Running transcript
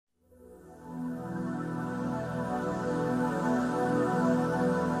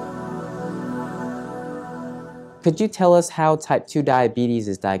Could you tell us how type 2 diabetes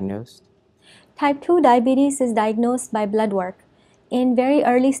is diagnosed? Type 2 diabetes is diagnosed by blood work. In very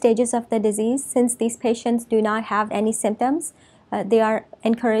early stages of the disease, since these patients do not have any symptoms, they are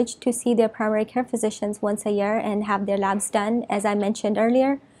encouraged to see their primary care physicians once a year and have their labs done, as I mentioned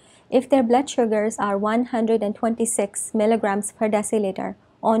earlier. If their blood sugars are 126 milligrams per deciliter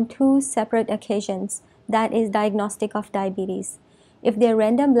on 2 separate occasions, that is diagnostic of diabetes. If their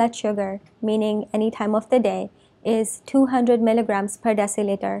random blood sugar, meaning any time of the day, is 200 milligrams per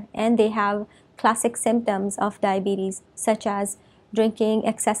deciliter and they have classic symptoms of diabetes, such as drinking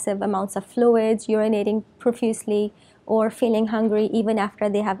excessive amounts of fluids, urinating profusely, or feeling hungry even after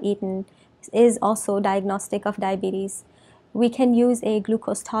they have eaten, is also diagnostic of diabetes. We can use a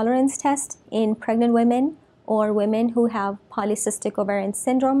glucose tolerance test in pregnant women or women who have polycystic ovarian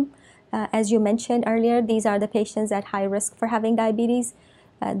syndrome. As you mentioned earlier, these are the patients at high risk for having diabetes.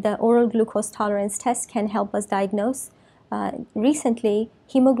 The oral glucose tolerance test can help us diagnose. Recently,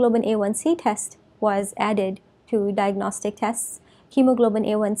 hemoglobin A1C test was added to diagnostic tests. Hemoglobin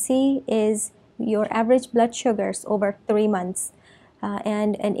A1C is your average blood sugars over 3 months,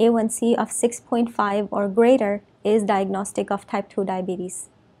 and an A1C of 6.5 or greater is diagnostic of type 2 diabetes.